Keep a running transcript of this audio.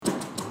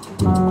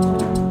Welcome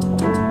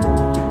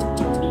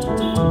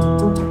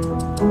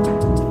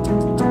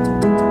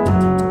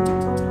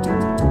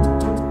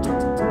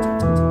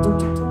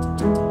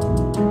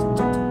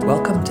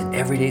to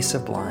Everyday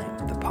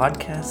Sublime, the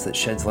podcast that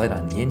sheds light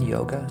on yin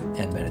yoga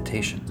and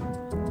meditation.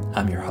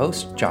 I'm your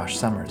host, Josh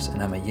Summers,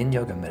 and I'm a yin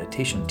yoga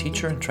meditation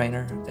teacher and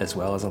trainer, as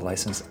well as a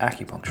licensed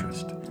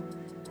acupuncturist.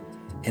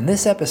 In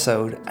this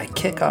episode, I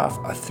kick off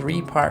a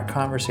 3-part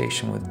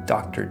conversation with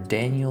Dr.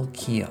 Daniel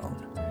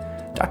Keown.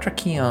 Dr.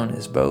 Keown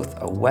is both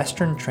a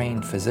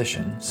Western-trained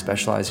physician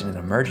specializing in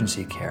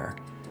emergency care,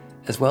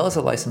 as well as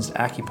a licensed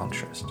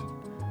acupuncturist.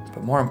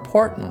 But more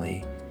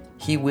importantly,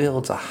 he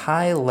wields a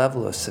high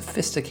level of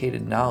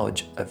sophisticated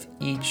knowledge of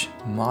each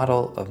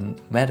model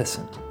of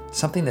medicine,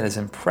 something that is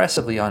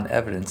impressively on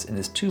evidence in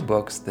his 2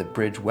 books that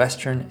bridge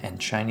Western and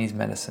Chinese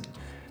medicine,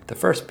 the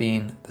first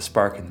being The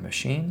Spark in the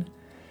Machine,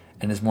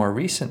 and his more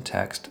recent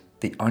text,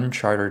 The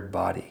Unchartered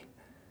Body.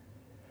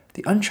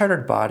 The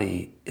Unchartered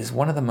Body is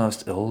one of the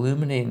most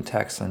illuminating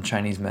texts on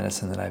Chinese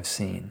medicine that I've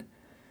seen.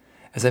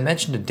 As I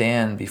mentioned to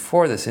Dan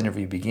before this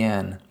interview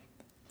began,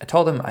 I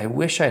told him I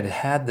wish I'd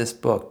had this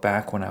book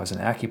back when I was in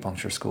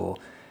acupuncture school,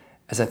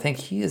 as I think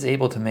he is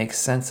able to make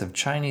sense of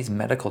Chinese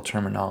medical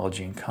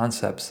terminology and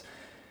concepts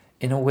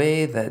in a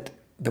way that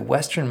the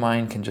Western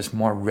mind can just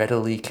more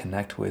readily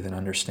connect with and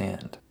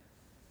understand.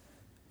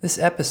 This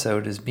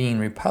episode is being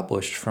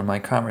republished from my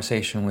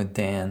conversation with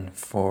Dan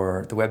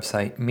for the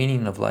website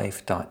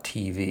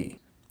meaningoflife.tv.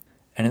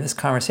 And in this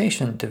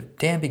conversation,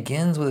 Dan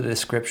begins with a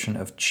description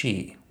of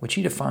qi, which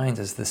he defines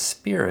as the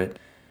spirit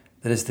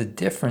that is the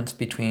difference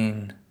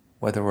between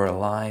whether we're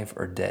alive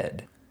or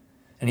dead.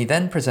 And he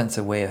then presents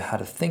a way of how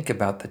to think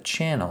about the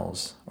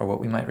channels, or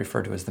what we might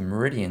refer to as the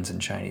meridians in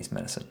Chinese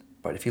medicine.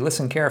 But if you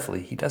listen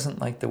carefully, he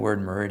doesn't like the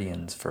word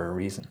meridians for a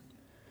reason.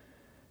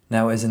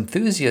 Now, as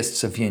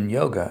enthusiasts of yin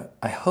yoga,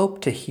 I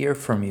hope to hear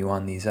from you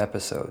on these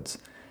episodes.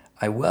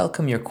 I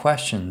welcome your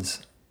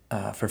questions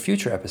for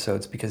future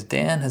episodes because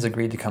Dan has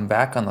agreed to come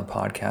back on the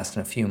podcast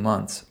in a few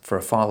months for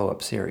a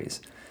follow-up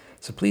series.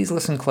 So please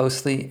listen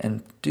closely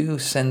and do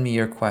send me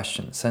your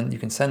questions. You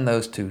can send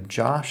those to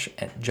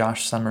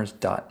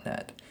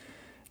josh@joshsummers.net.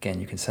 Again,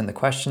 you can send the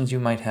questions you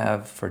might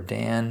have for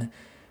Dan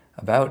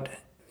about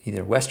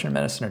either Western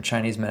medicine or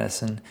Chinese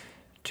medicine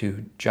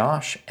to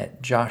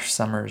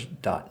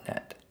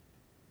josh@joshsummers.net.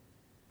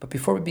 But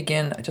before we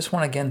begin, I just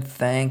want to again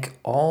thank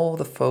all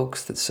the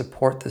folks that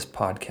support this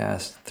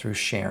podcast through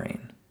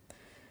sharing.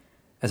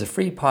 As a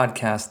free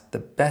podcast, the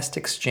best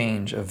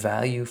exchange of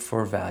value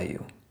for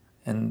value,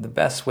 and the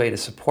best way to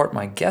support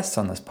my guests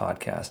on this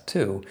podcast,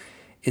 too,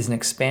 is in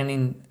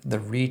expanding the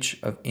reach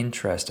of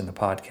interest in the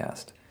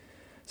podcast.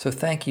 So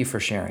thank you for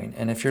sharing.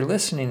 And if you're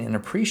listening and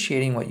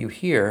appreciating what you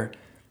hear,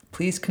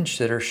 please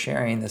consider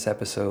sharing this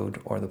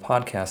episode or the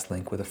podcast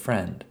link with a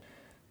friend.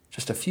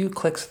 Just a few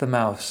clicks of the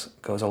mouse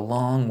goes a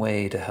long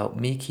way to help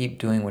me keep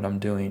doing what I'm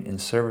doing in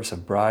service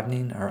of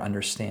broadening our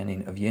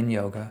understanding of yin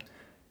yoga,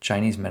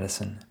 Chinese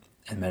medicine,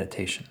 and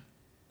meditation.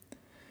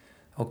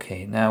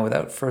 Okay, now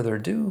without further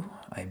ado,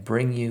 I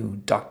bring you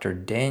Dr.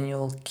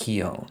 Daniel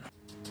Keown.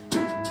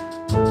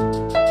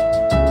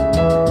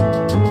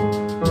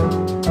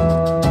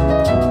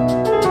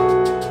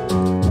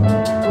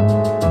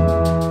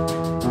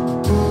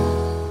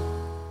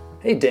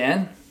 Hey,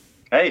 Dan.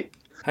 Hey.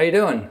 How you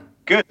doing?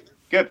 Good.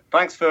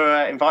 Thanks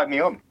for inviting me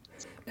on.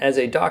 As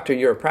a doctor,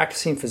 you're a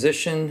practicing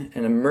physician,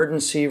 an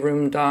emergency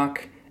room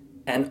doc,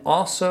 and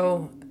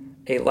also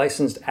a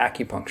licensed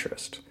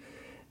acupuncturist.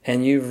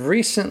 And you've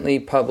recently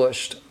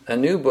published a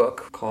new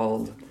book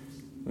called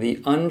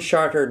The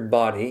Unchartered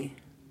Body.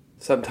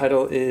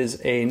 Subtitle is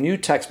A New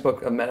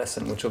Textbook of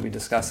Medicine, which we'll be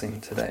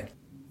discussing today.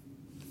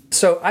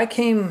 So I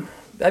became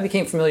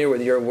familiar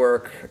with your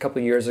work a couple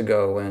of years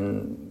ago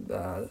when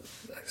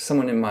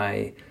someone in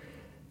my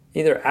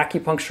either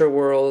acupuncture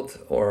world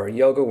or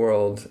yoga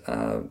world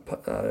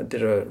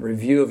did a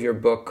review of your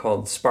book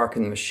called Spark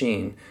in the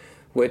Machine,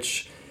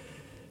 which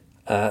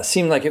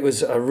seemed like it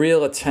was a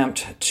real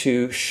attempt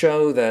to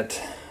show that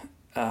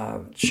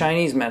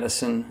Chinese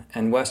medicine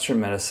and Western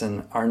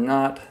medicine are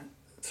not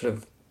sort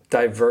of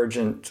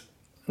divergent,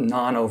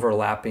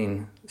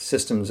 non-overlapping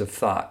systems of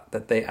thought,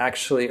 that they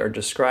actually are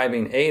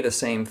describing the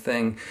same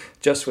thing,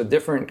 just with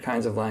different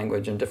kinds of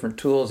language and different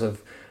tools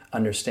of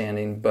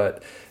understanding,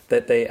 but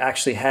that they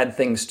actually had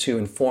things to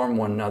inform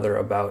one another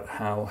about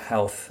how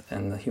health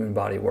and the human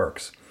body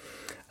works.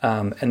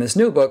 And this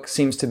new book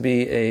seems to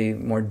be a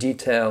more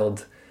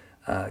detailed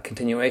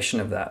continuation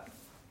of that.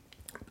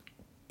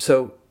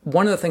 So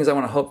one of the things I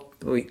want to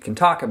hope we can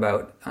talk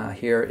about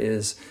here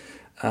is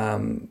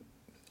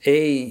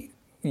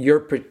your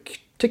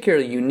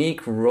particularly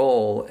unique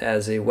role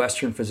as a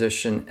Western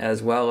physician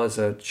as well as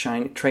a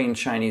trained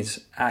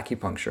Chinese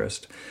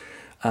acupuncturist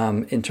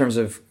in terms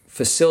of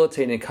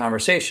facilitating a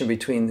conversation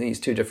between these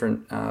two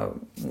different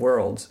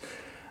worlds.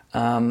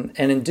 And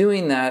in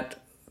doing that,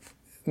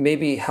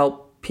 maybe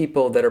help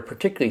people that are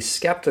particularly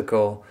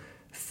skeptical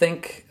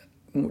think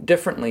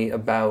differently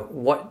about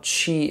what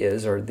qi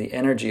is, or the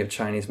energy of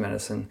Chinese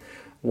medicine,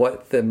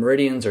 what the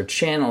meridians or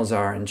channels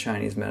are in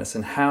Chinese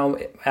medicine, how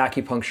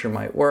acupuncture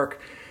might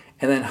work,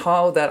 and then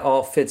how that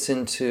all fits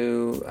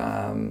into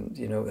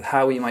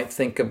how we might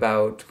think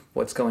about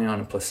what's going on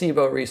in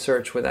placebo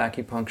research with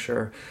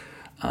acupuncture,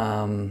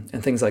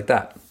 and things like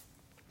that.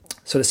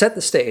 So to set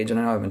the stage, and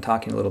I know I've been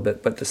talking a little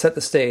bit, but to set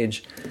the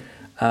stage,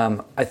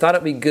 I thought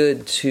it'd be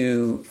good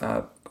to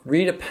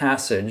read a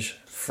passage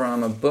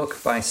from a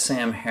book by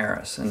Sam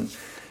Harris. And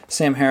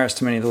Sam Harris,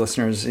 to many of the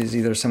listeners, is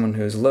either someone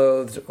who's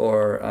loathed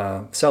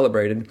or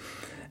celebrated.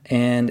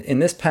 And in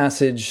this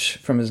passage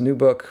from his new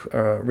book,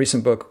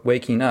 recent book,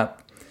 Waking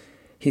Up,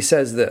 he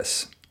says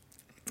this.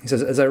 He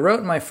says, "As I wrote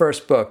in my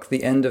first book,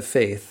 The End of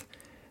Faith,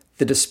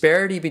 the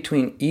disparity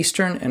between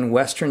Eastern and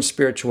Western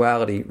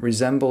spirituality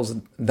resembles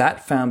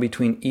that found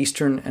between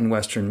Eastern and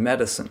Western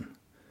medicine,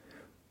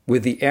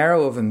 with the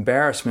arrow of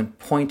embarrassment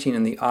pointing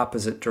in the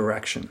opposite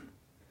direction.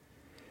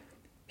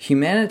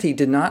 Humanity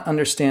did not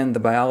understand the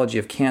biology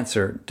of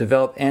cancer,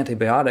 develop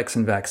antibiotics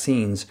and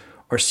vaccines,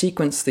 or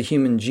sequence the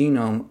human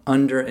genome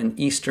under an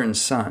Eastern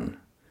sun.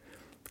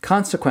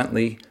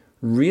 Consequently,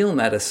 real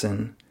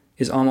medicine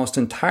is almost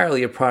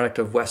entirely a product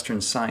of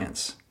Western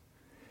science.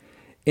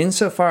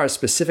 Insofar as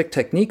specific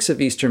techniques of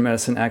Eastern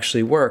medicine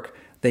actually work,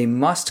 they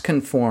must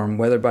conform,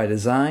 whether by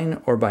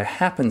design or by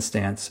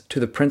happenstance, to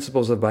the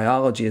principles of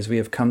biology as we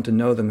have come to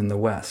know them in the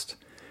West.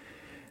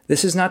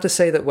 This is not to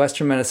say that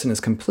Western medicine is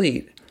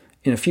complete.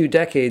 In a few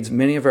decades,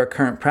 many of our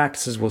current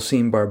practices will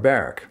seem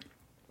barbaric.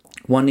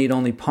 One need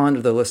only ponder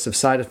the list of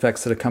side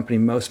effects that accompany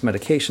most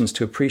medications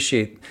to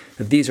appreciate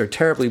that these are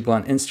terribly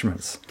blunt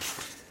instruments.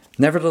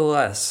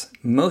 Nevertheless,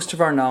 most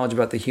of our knowledge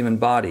about the human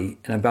body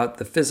and about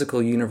the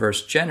physical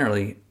universe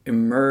generally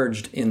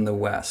emerged in the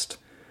West.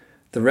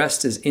 The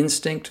rest is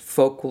instinct,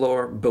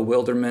 folklore,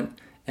 bewilderment,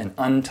 and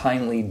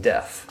untimely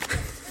death."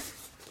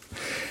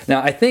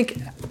 Now, I think,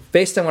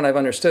 based on what I've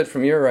understood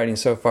from your writing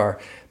so far,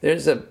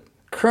 there's a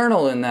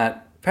kernel in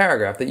that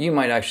paragraph that you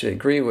might actually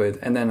agree with,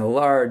 and then a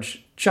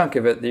large chunk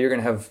of it that you're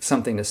going to have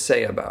something to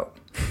say about.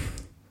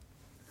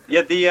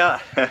 Yeah,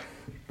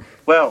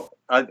 well,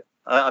 I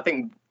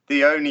think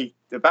the only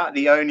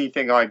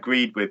thing I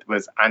agreed with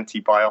was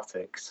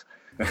antibiotics.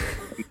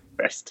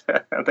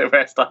 The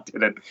rest I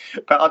didn't.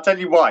 But I'll tell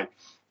you why,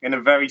 in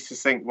a very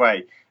succinct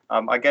way.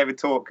 I gave a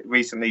talk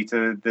recently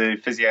to the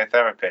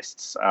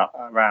physiotherapists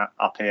around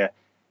up here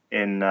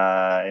in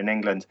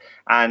England,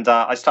 and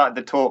I started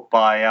the talk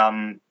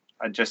by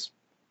just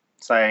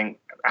saying,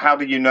 "How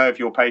do you know if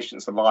your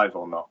patient's alive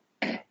or not?"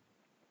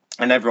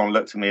 And everyone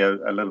looked at me a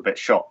little bit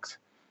shocked,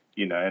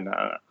 and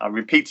I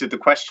repeated the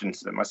question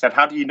to them. I said,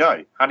 "How do you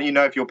know? How do you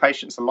know if your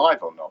patient's alive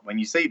or not when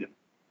you see them?"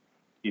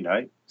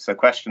 It's a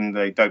question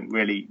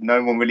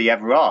no one really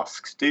ever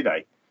asks, do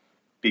they?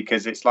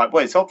 Because it's like,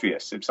 well, it's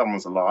obvious if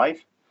someone's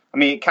alive. I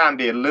mean, it can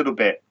be a little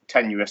bit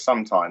tenuous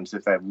sometimes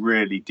if they're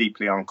really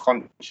deeply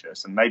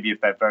unconscious, and maybe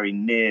if they're very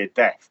near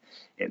death,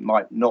 it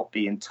might not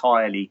be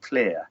entirely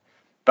clear.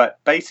 But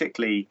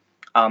basically,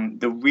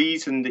 the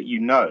reason that you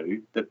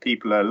know that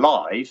people are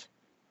alive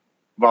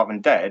rather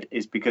than dead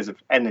is because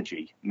of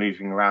energy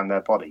moving around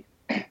their body.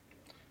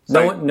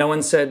 So, no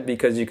one said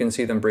because you can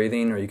see them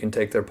breathing or you can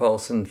take their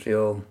pulse and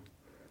feel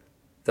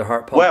their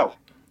heart pump?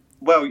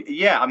 Well,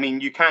 yeah, I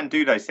mean, you can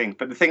do those things,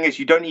 but the thing is,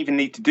 you don't even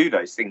need to do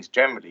those things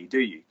generally, do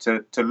you?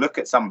 To look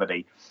at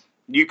somebody,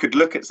 you could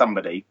look at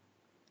somebody,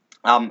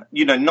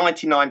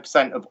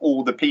 99% of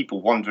all the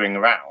people wandering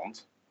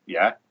around,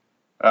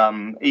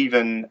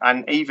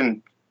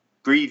 even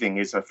breathing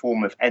is a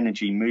form of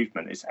energy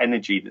movement. It's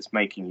energy that's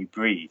making you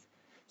breathe.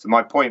 So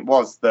my point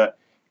was that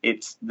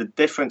it's the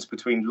difference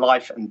between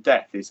life and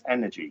death is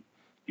energy,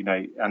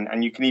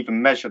 and you can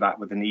even measure that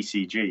with an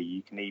ECG.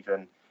 You can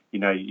even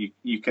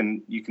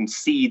you can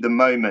see the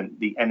moment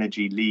the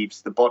energy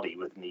leaves the body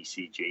with an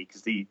ECG,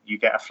 because you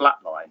get a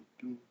flat line.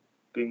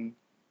 Bing,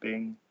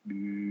 bing,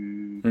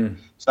 bing.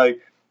 So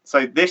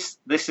this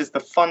is the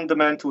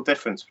fundamental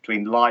difference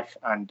between life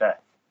and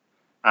death,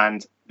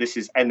 and this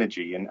is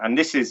energy, and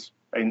this is,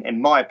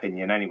 in my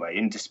opinion anyway,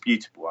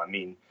 indisputable. I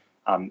mean,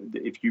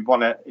 if you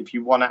want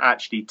to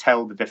actually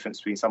tell the difference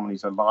between someone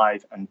who's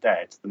alive and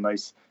dead, the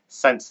most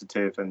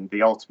sensitive and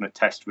the ultimate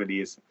test really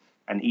is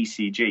an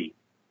ECG.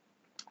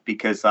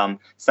 Because,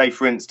 say,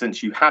 for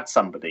instance, you had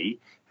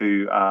somebody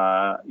who,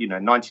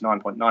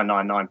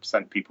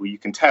 99.999% of people you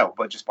can tell,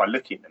 but just by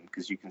looking at them,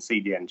 because you can see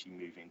the energy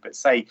moving. But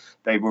say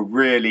they were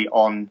really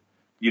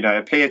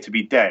appear to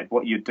be dead.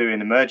 What you'd do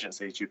in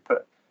emergency is you'd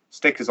put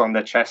stickers on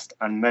their chest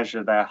and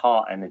measure their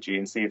heart energy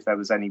and see if there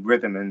was any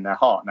rhythm in their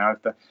heart. Now,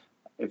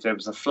 if there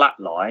was a flat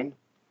line,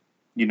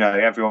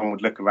 everyone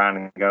would look around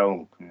and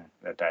go, "Oh,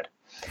 they're dead."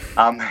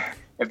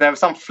 If there was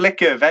some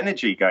flicker of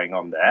energy going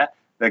on there,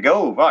 they go,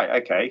 "Oh, right,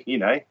 okay,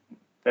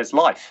 there's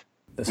life.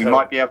 We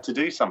might be able to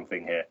do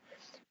something here."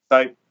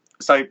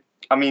 So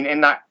I mean,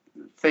 in that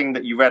thing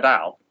that you read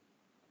out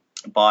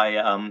by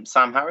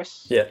Sam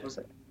Harris, was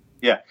it?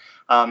 Yeah,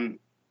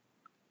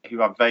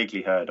 who I've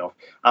vaguely heard of.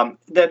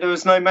 There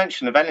was no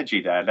mention of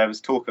energy there. There was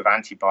talk of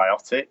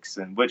antibiotics,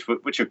 and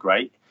which are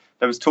great,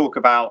 there was talk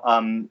about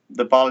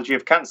the biology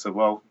of cancer.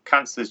 Well,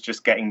 cancer is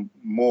just getting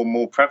more and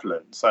more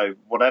prevalent. So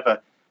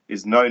whatever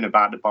is known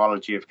about the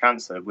biology of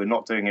cancer, we're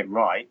not doing it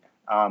right.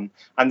 And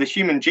the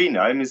human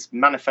genome has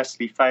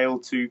manifestly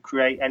failed to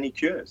create any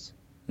cures.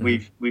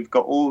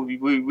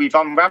 Mm-hmm. We've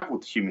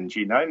unraveled the human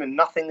genome, and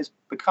nothing has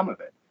become of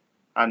it.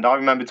 And I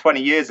remember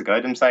 20 years ago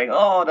them saying,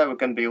 "Oh, there were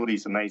going to be all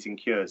these amazing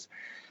cures."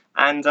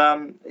 And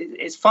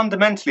it's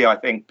fundamentally, I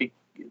think,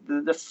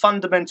 the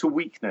fundamental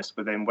weakness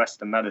within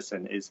Western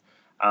medicine is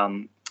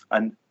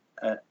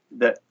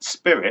that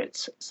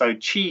spirit, so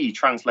chi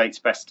translates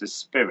best as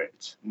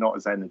spirit, not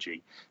as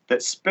energy,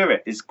 that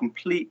spirit is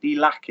completely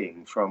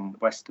lacking from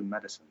Western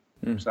medicine.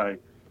 Mm. So,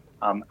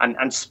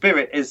 and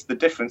spirit is the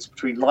difference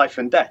between life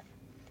and death.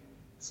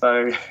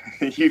 So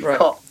you've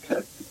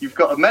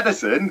got a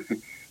medicine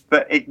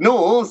that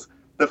ignores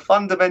the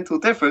fundamental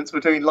difference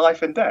between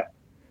life and death,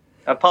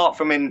 apart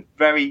from in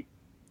very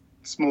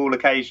small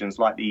occasions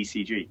like the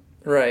ECG.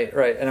 Right.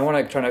 And I want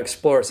to try to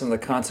explore some of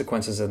the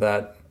consequences of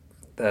that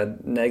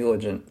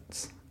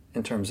negligence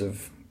in terms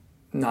of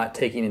not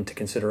taking into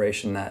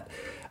consideration that.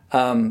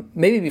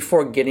 Maybe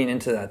before getting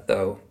into that,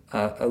 though,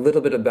 a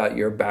little bit about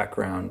your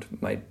background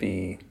might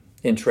be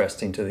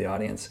interesting to the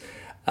audience.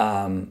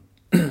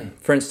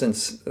 For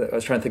instance, I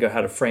was trying to think of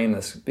how to frame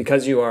this.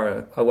 Because you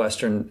are a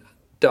Western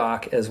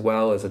doc as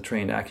well as a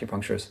trained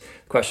acupuncturist,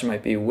 the question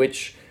might be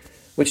which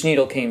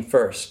needle came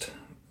first?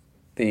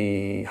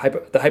 The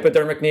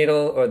hypodermic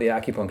needle or the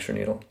acupuncture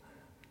needle?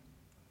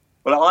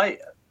 Well, I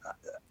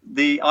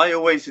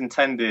always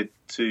intended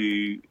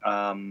to.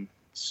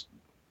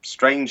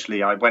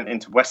 Strangely, I went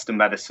into Western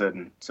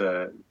medicine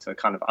to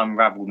kind of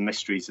unravel the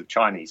mysteries of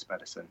Chinese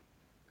medicine,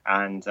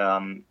 and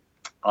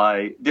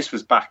I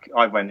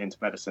went into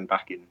medicine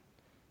back in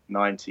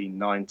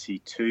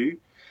 1992,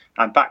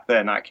 and back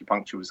then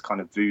acupuncture was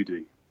kind of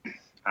voodoo,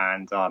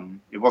 and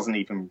it wasn't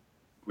even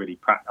really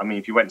I mean,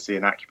 if you went to see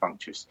an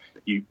acupuncturist,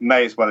 you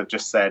may as well have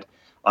just said,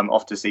 "I'm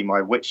off to see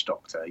my witch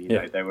doctor." You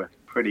know, they were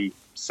pretty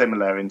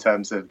similar in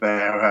terms of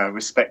their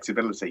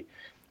respectability.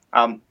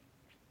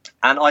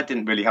 And I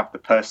didn't really have the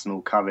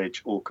personal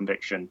courage or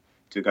conviction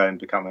to go and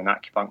become an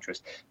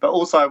acupuncturist. But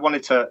also I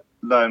wanted to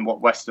learn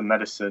what Western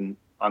medicine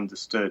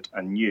understood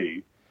and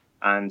knew.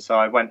 And so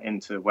I went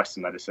into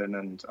Western medicine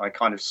and I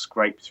kind of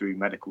scraped through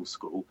medical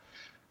school.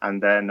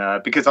 And then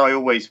because I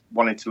always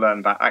wanted to learn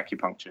about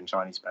acupuncture and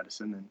Chinese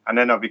medicine. And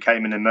then I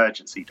became an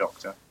emergency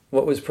doctor.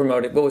 What was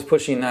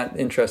pushing that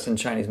interest in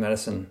Chinese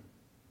medicine?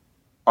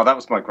 Oh, that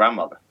was my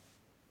grandmother.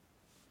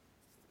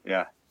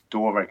 Yeah,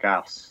 Dora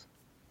Gauss.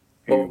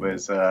 Who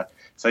was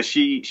so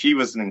she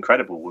was an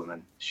incredible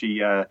woman.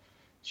 She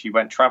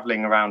went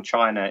traveling around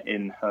China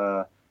in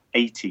her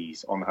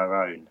 80s on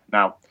her own.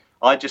 Now,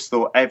 I just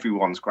thought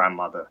everyone's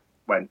grandmother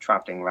went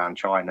traveling around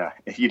China,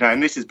 you know,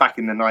 and this is back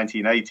in the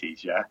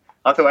 1980s. Yeah,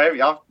 I thought I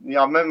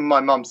remember my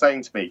mum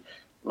saying to me,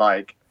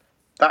 like,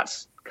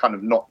 that's kind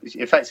of not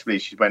effectively.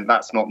 She went,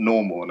 "That's not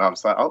normal," and I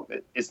was like, "Oh,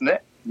 isn't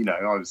it?" You know,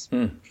 I was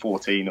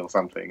 14 or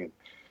something.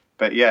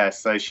 But yeah,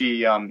 so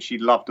she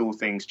loved all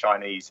things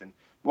Chinese, and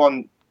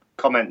one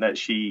comment that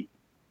she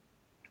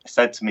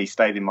said to me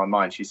stayed in my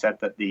mind. She said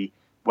that the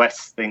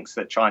West thinks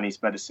that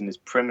Chinese medicine is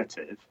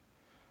primitive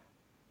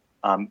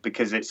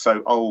because it's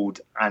so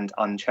old and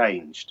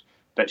unchanged.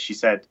 But she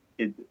said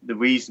the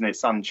reason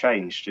it's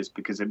unchanged is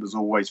because it was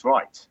always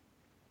right.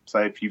 So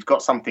if you've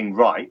got something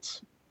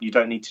right, you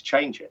don't need to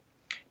change it.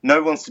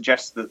 No one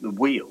suggests that the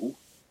wheel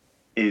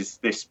is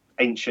this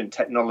ancient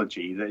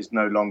technology that is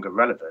no longer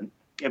relevant.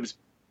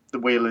 The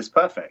wheel is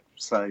perfect,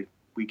 so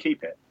we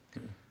keep it.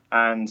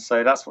 And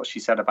so that's what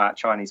she said about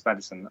Chinese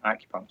medicine,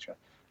 acupuncture.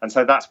 And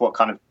so that's what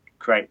kind of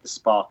created the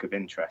spark of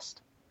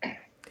interest.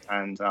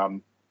 And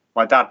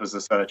my dad was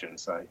a surgeon,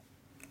 so.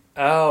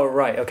 Oh,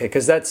 right. Okay,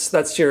 because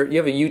that's you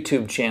have a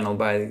YouTube channel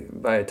by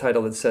a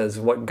title that says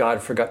 "What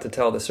God Forgot to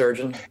Tell the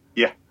Surgeon."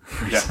 Yeah.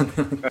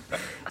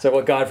 So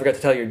what God forgot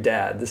to tell your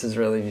dad. This is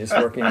really just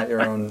working at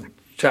your own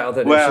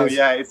childhood well, issues.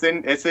 Yeah,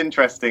 it's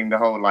interesting, the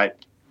whole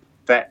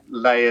that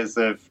layers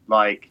of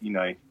you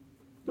know,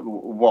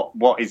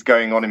 what is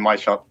going on in my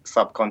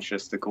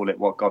subconscious to call it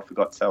 "What God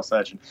Forgot to Tell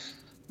Surgeon."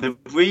 The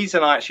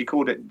reason I actually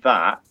called it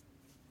that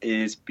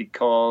is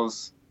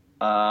because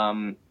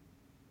every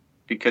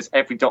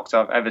doctor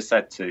I've ever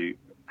said to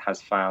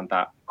has found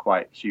that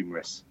quite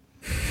humorous.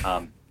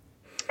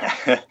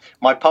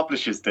 My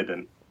publishers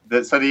didn't.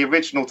 So the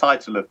original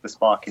title of The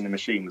Spark in the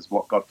Machine was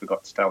 "What God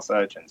Forgot to Tell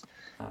Surgeons."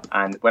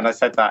 And when I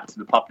said that to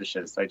the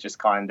publishers, they just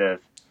kind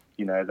of,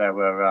 you know, there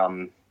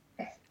were,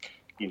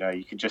 you know,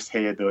 you could just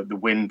hear the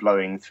wind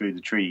blowing through the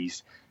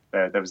trees.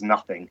 There was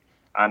nothing.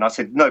 And I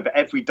said, no, but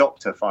every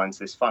doctor finds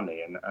this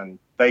funny. And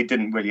they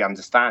didn't really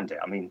understand it.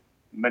 I mean,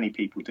 many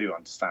people do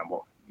understand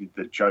what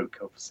the joke,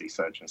 obviously,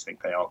 surgeons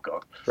think they are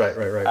God. Right.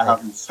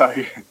 So,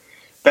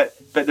 but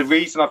the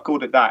reason I've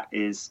called it that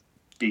is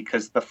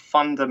because the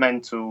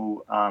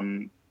fundamental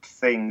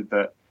thing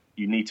that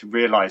you need to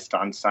realize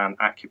to understand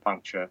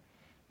acupuncture,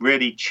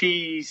 really,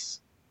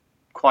 Chi's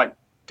quite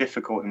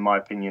difficult, in my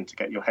opinion, to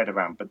get your head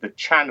around, but the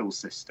channel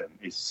system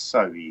is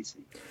so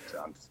easy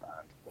to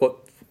understand. Well,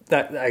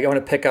 that I want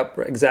to pick up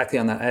exactly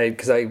on that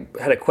because I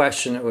had a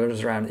question that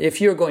was around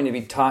if you're going to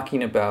be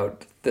talking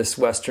about this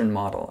Western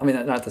model, I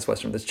mean, not this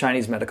Western, this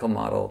Chinese medical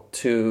model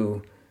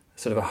to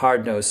sort of a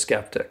hard-nosed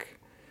skeptic.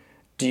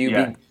 Do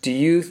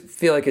you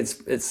feel like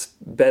it's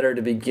better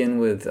to begin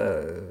with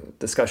a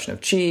discussion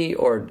of qi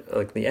or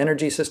like the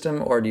energy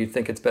system, or do you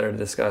think it's better to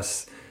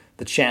discuss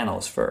the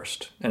channels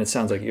first? And it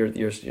sounds like you're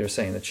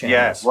saying the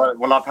channels. Yeah,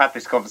 well, I've had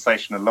this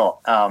conversation a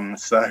lot.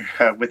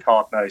 With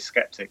hard-nosed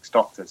skeptics,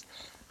 doctors,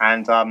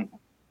 and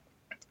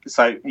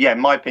in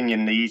my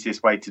opinion, the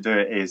easiest way to do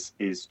it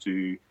is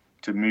to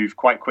move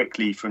quite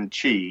quickly from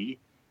qi,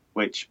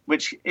 which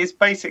is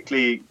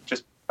basically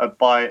just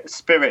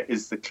spirit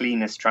is the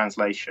cleanest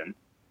translation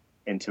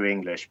into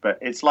English, but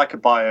it's like a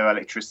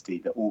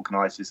bioelectricity that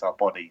organizes our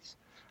bodies,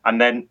 and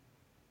then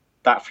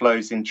that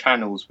flows in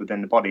channels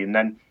within the body. And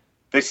then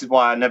this is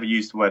why I never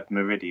use the word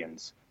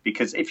meridians,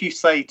 because if you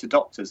say to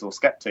doctors or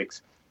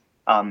skeptics,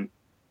 the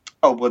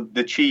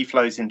qi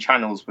flows in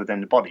channels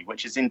within the body,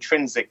 which is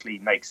intrinsically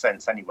makes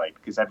sense anyway,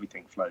 because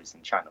everything flows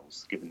in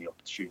channels given the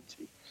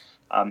opportunity,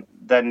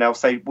 then they'll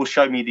say, well,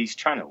 show me these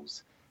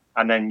channels.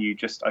 And then you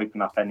just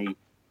open up any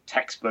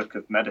textbook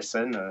of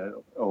medicine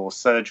or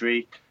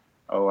surgery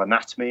or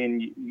anatomy,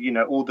 and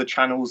all the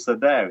channels are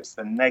there. It's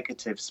the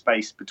negative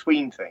space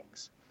between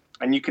things.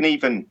 And you can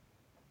even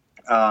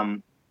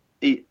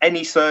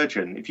any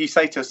surgeon, if you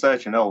say to a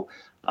surgeon, the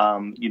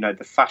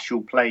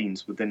fascial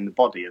planes within the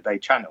body, are they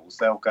channels?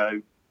 They'll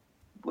go,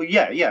 well,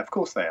 yeah, of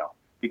course they are,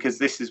 because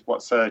this is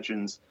what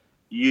surgeons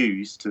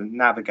use to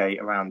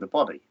navigate around the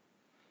body.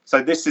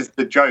 So this is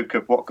the joke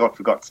of what God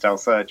forgot to tell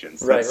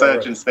surgeons. Right,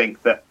 surgeons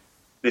think that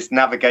this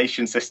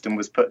navigation system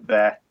was put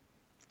there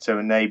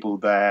to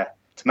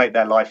make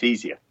their life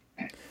easier.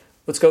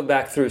 Let's go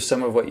back through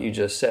some of what you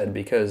just said,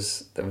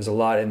 because there was a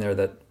lot in there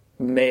that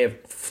may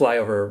fly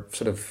over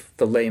sort of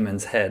the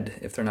layman's head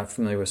if they're not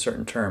familiar with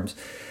certain terms.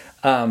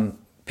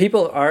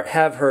 People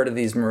have heard of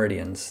these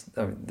meridians.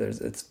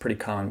 It's pretty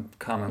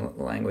common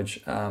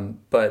language,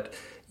 but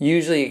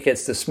usually it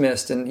gets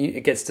dismissed, and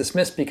it gets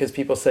dismissed because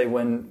people say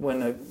when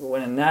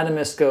an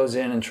anatomist goes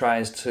in and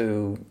tries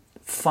to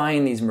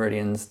find these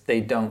meridians,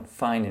 they don't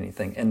find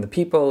anything. And the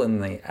people in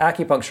the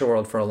acupuncture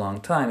world for a long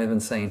time have been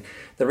saying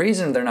the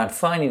reason they're not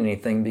finding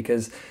anything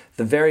because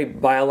the very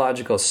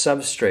biological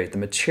substrate, the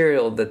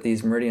material that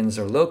these meridians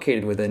are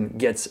located within,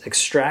 gets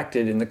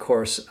extracted in the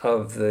course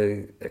of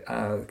the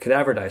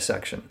cadaver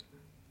dissection.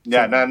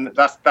 Yeah, no,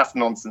 that's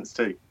nonsense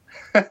too.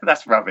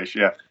 That's rubbish.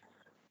 Yeah,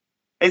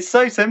 it's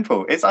so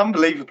simple. It's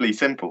unbelievably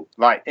simple.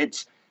 Like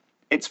it's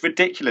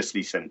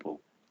ridiculously simple.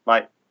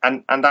 Like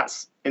and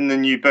that's in the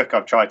new book.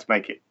 I've tried to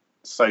make it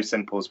so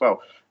simple as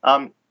well.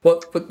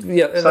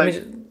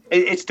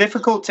 It's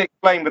difficult to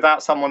explain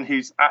without someone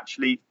who's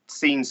actually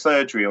seen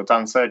surgery or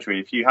done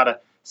surgery. If you had a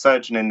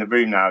surgeon in the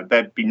room now,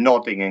 they'd be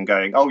nodding and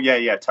going, "Oh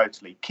yeah,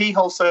 totally."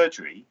 Keyhole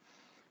surgery.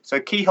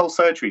 So keyhole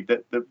surgery,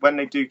 that when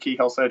they do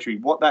keyhole surgery,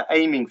 what they're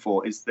aiming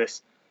for is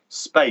this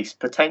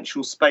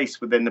potential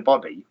space within the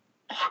body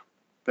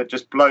that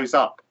just blows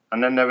up,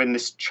 and then they're in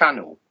this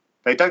channel.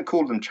 They don't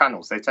call them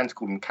channels; they tend to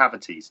call them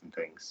cavities and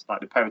things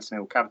like the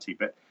peritoneal cavity.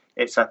 But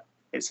it's a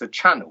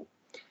channel,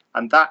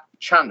 and that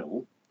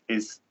channel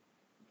is,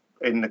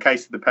 in the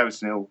case of the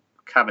peritoneal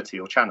cavity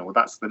or channel,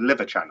 that's the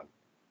liver channel.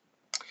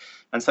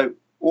 And so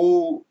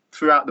all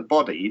throughout the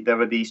body there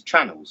are these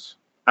channels.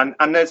 And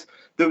there's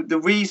the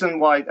reason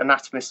why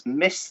anatomists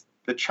miss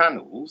the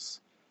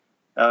channels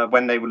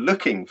when they were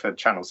looking for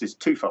channels is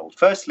twofold.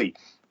 Firstly,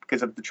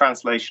 because of the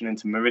translation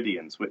into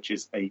meridians, which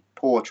is a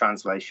poor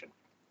translation.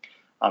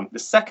 The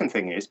second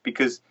thing is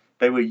because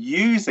they were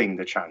using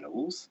the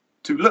channels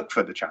to look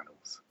for the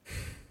channels.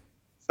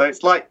 So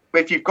it's like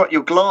if you've got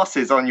your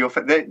glasses on your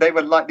face, they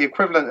were like the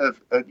equivalent of,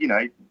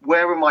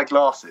 where are my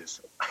glasses?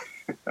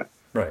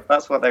 Right.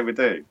 That's what they would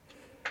do.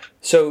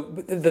 So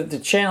the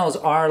channels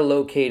are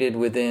located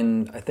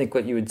within, I think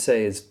what you would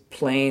say is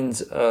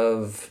planes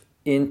of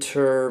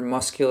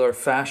intermuscular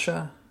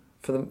fascia,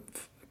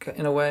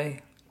 in a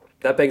way.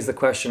 That begs the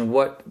question,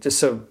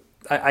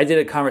 I did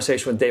a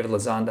conversation with David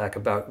Lazandak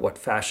about what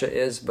fascia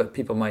is, but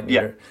people might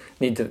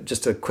need to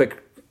just a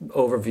quick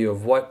overview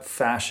of what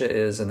fascia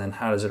is and then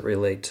how does it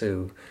relate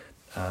to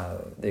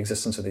the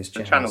existence of these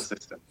channels. The channel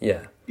system.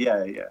 Yeah.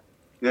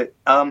 Yeah.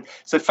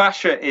 So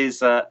fascia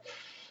is...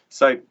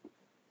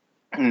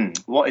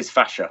 what is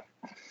fascia?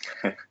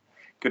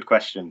 Good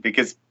question,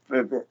 because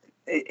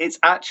it's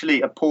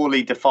actually a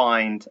poorly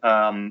defined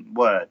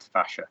word,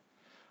 fascia.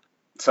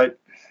 So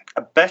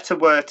a better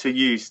word to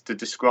use to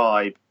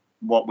describe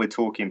what we're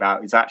talking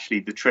about is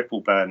actually the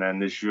triple burner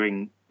and the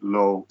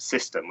Jing-Lo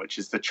system, which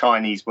is the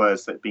Chinese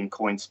words that have been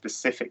coined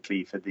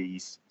specifically for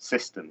these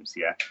systems.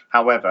 Yeah.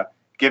 However,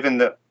 given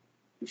that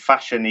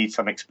fascia needs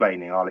some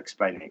explaining, I'll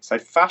explain it. So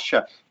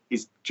fascia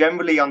is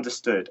generally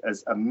understood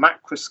as a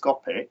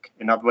macroscopic,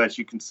 in other words,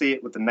 you can see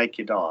it with the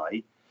naked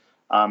eye,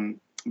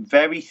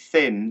 very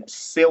thin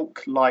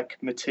silk-like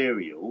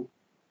material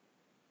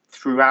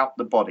throughout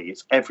the body.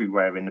 It's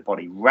everywhere in the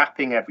body,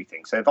 wrapping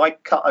everything. So if I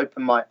cut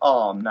open my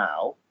arm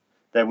now,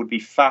 there would be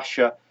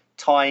fascia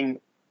tying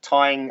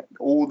tying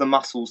all the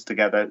muscles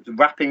together,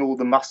 wrapping all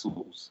the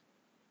muscles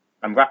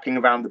and wrapping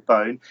around the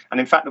bone. And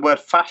in fact, the word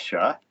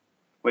fascia,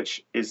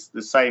 which is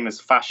the same as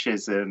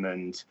fascism,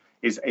 and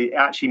it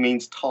actually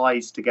means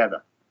ties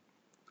together.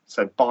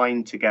 So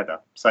bind together.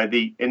 So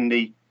in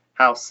the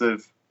House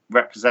of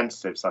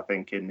Representatives, I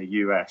think in the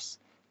US,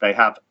 they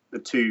have the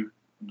two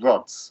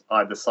rods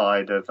either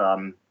side of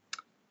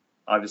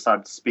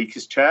the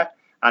speaker's chair,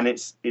 and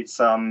it's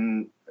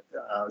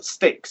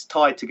sticks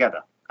tied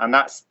together, and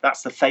that's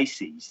the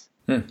facies.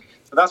 So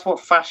that's what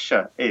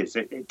fascia is.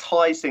 It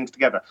ties things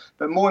together.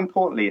 But more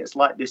importantly, it's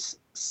like this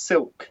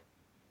silk,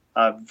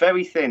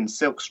 very thin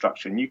silk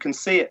structure, and you can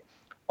see it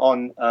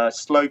on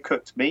slow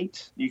cooked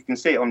meat. You can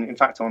see it in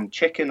fact on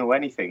chicken or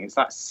anything. It's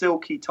that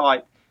silky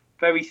type,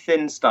 very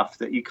thin stuff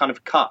that you kind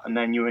of cut, and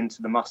then you're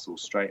into the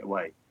muscles straight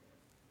away.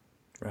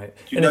 Right.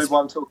 Do you know what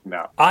I'm talking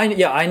about?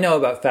 I know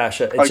about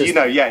fascia. It's you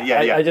know,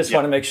 yeah. I just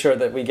want to make sure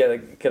that we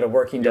get a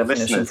working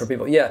definition for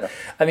people. Yeah.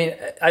 I mean,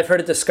 I've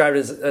heard it described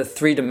as a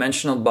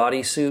three-dimensional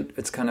bodysuit.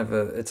 It's kind of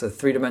it's a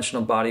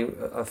three-dimensional body,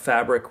 a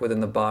fabric within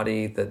the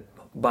body that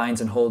binds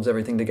and holds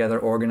everything together,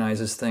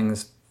 organizes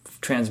things,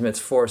 transmits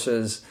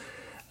forces.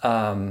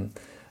 All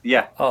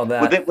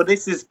that. Well,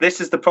 this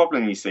is the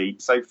problem, you see.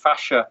 So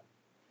fascia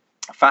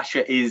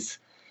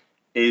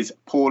is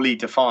poorly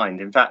defined.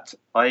 In fact,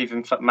 I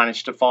even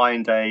managed to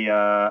find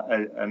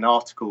an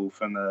article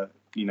from a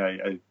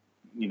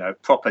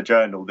proper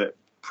journal that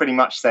pretty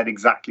much said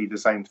exactly the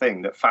same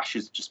thing, that fascia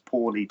is just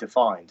poorly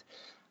defined.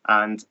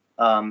 And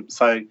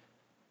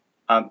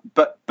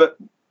but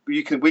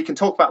we can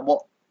talk about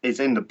what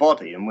is in the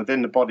body, and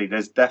within the body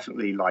there's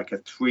definitely like a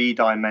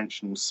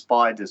three-dimensional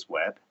spider's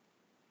web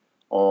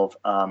of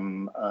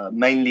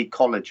mainly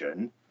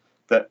collagen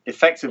that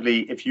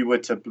effectively, if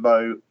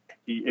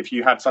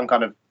you had some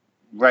kind of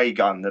ray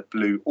gun that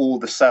blew all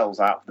the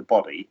cells out of the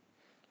body,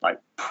 like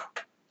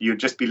you'd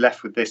just be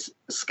left with this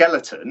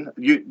skeleton.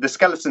 The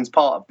skeleton's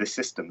part of this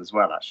system as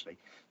well, actually.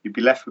 You'd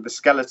be left with the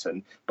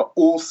skeleton, but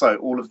also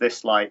all of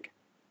this like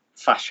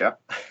fascia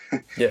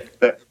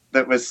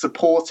that was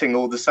supporting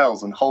all the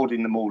cells and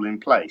holding them all in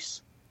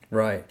place.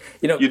 Right.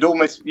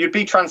 You'd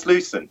be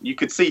translucent. You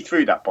could see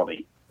through that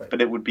body,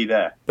 but it would be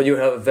there. But you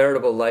would have a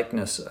veritable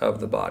likeness of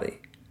the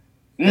body.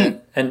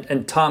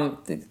 And Tom,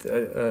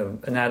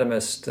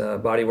 anatomist,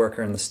 body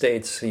worker in the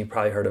States, you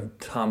probably heard of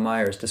Tom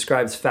Myers,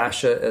 describes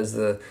fascia as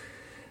the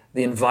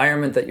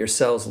environment that your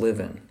cells live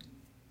in.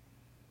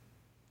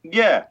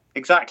 Yeah,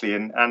 exactly.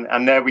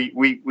 And there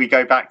we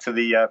go back to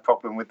the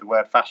problem with the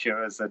word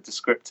fascia as a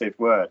descriptive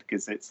word,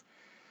 because it's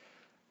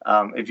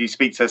if you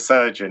speak to a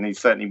surgeon, he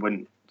certainly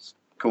wouldn't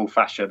call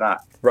fascia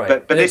that. Right.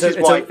 But this is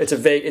why it's a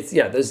vague.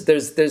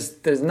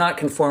 There's not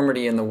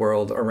conformity in the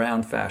world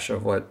around fascia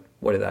of what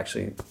it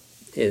actually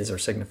is or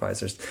signifies.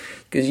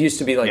 Because it used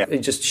to be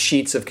just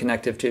sheets of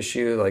connective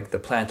tissue, like the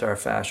plantar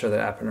fascia, the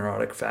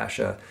aponeurotic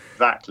fascia.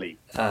 Exactly.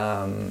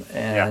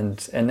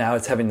 And now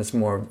it's having this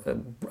more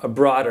a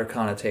broader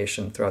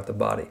connotation throughout the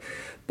body.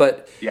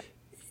 But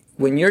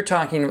when you're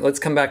talking, let's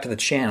come back to the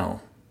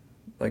channel,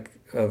 like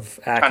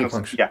of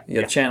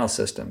acupuncture, channel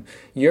system.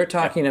 You're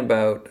talking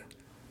about.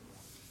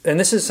 And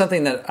this is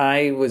something that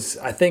I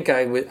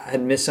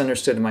had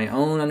misunderstood in my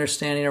own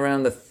understanding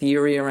around the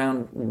theory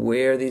around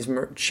where these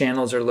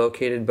channels are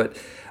located. But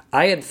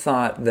I had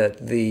thought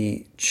that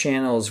the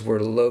channels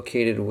were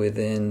located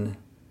within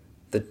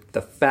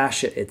the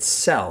fascia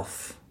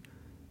itself,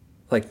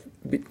 like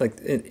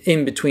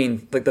in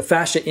between, like the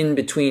fascia in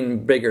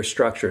between bigger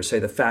structures, say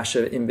the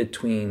fascia in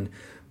between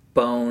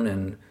bone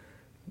and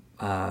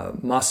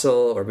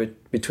muscle, or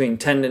between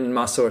tendon and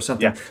muscle or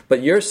something. Yeah.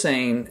 But you're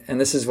saying, and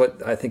this is what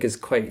I think is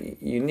quite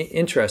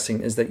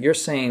interesting, is that you're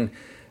saying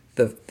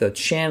the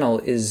channel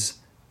is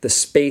the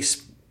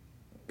space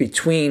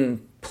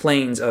between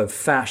planes of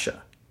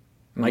fascia.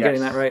 Am I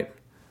getting that right?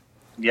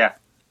 Yeah,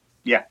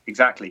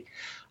 exactly.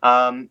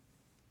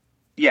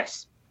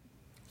 Yes.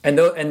 And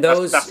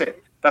those.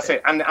 That's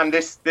it. And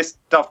this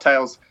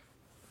dovetails.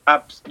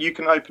 You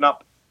can open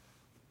up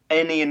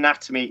any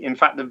anatomy. In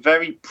fact, the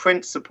very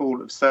principle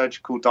of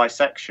surgical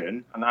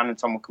dissection and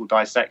anatomical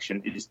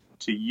dissection is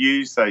to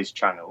use those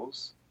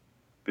channels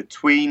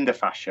between the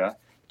fascia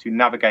to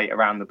navigate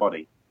around the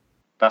body.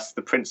 That's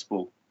the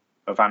principle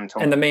of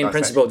anatomical And the main dissection.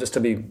 principle, just to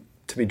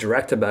be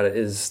direct about it,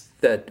 is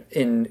that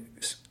in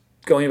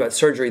going about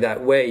surgery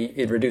that way,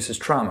 it reduces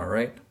trauma,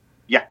 right?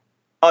 Yeah.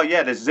 Oh,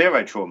 yeah, there's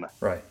zero trauma.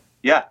 Right.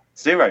 Yeah,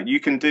 zero. You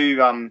can do,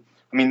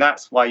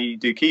 that's why you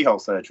do keyhole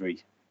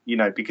surgery.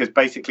 Because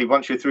basically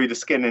once you're through the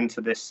skin into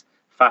this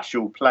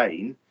fascial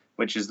plane,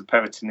 which is the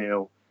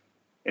peritoneal,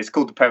 it's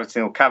called the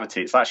peritoneal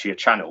cavity. It's actually a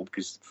channel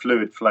because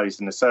fluid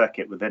flows in a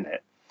circuit within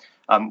it.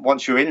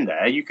 Once you're in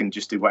there, you can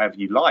just do whatever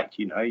you like.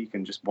 You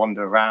can just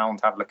wander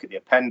around, have a look at the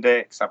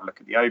appendix, have a look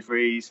at the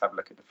ovaries, have a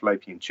look at the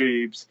fallopian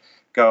tubes,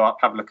 go up,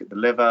 have a look at the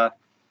liver,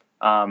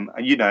 and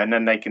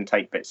then they can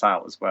take bits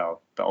out as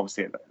well. But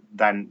obviously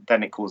then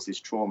it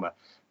causes trauma.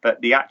 But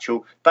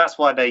that's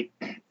why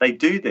they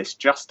do this,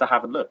 just to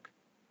have a look.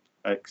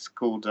 It's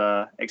called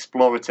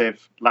explorative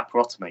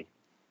laparotomy.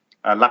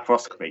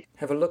 laparoscopy.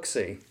 Have a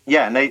look-see.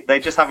 Yeah, and they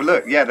just have a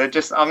look. Yeah, they're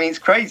just, I mean, it's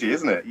crazy,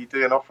 isn't it? You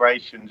do an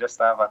operation just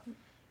to have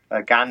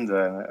a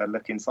gander, a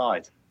look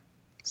inside.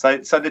 So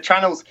the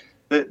channels,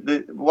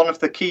 the one of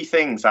the key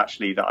things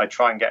actually that I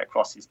try and get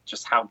across is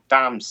just how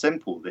damn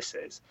simple this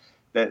is.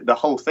 The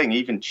whole thing,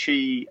 even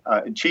Chi's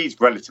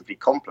relatively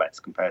complex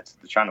compared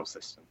to the channel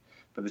system,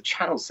 but the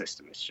channel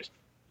system is just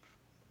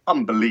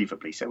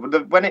unbelievably simple.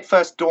 When it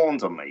first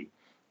dawned on me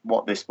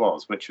what this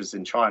was, which was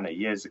in China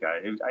years ago,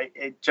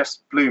 it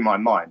just blew my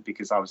mind,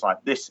 because I was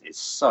like, this is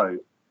so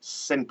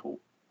simple.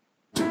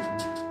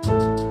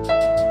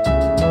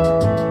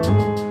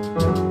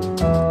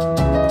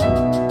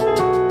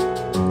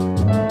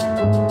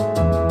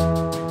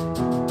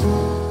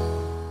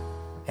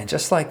 And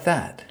just like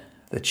that,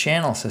 the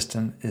channel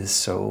system is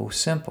so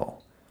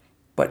simple.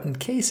 But in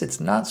case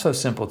it's not so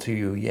simple to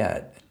you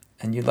yet,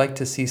 and you'd like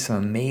to see some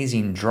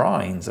amazing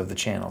drawings of the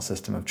channel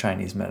system of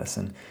Chinese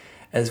medicine,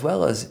 as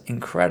well as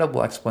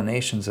incredible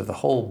explanations of the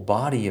whole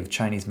body of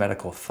Chinese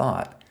medical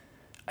thought,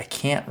 I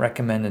can't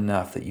recommend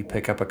enough that you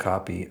pick up a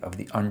copy of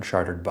The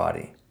Uncharted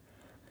Body.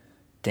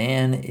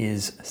 Dan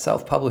is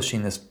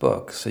self-publishing this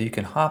book, so you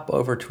can hop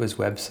over to his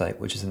website,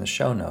 which is in the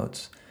show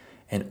notes,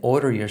 and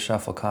order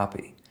yourself a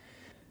copy.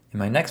 In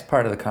my next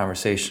part of the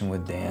conversation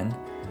with Dan,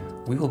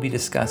 we will be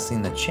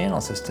discussing the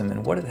channel system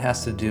and what it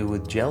has to do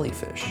with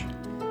jellyfish.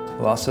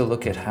 We'll also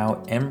look at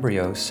how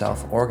embryos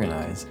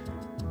self-organize,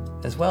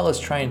 as well as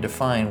trying to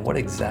define what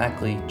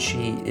exactly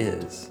Qi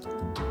is.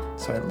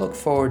 So I look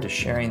forward to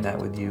sharing that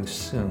with you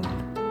soon.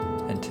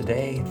 And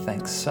today,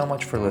 thanks so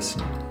much for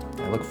listening.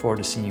 I look forward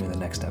to seeing you in the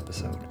next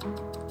episode.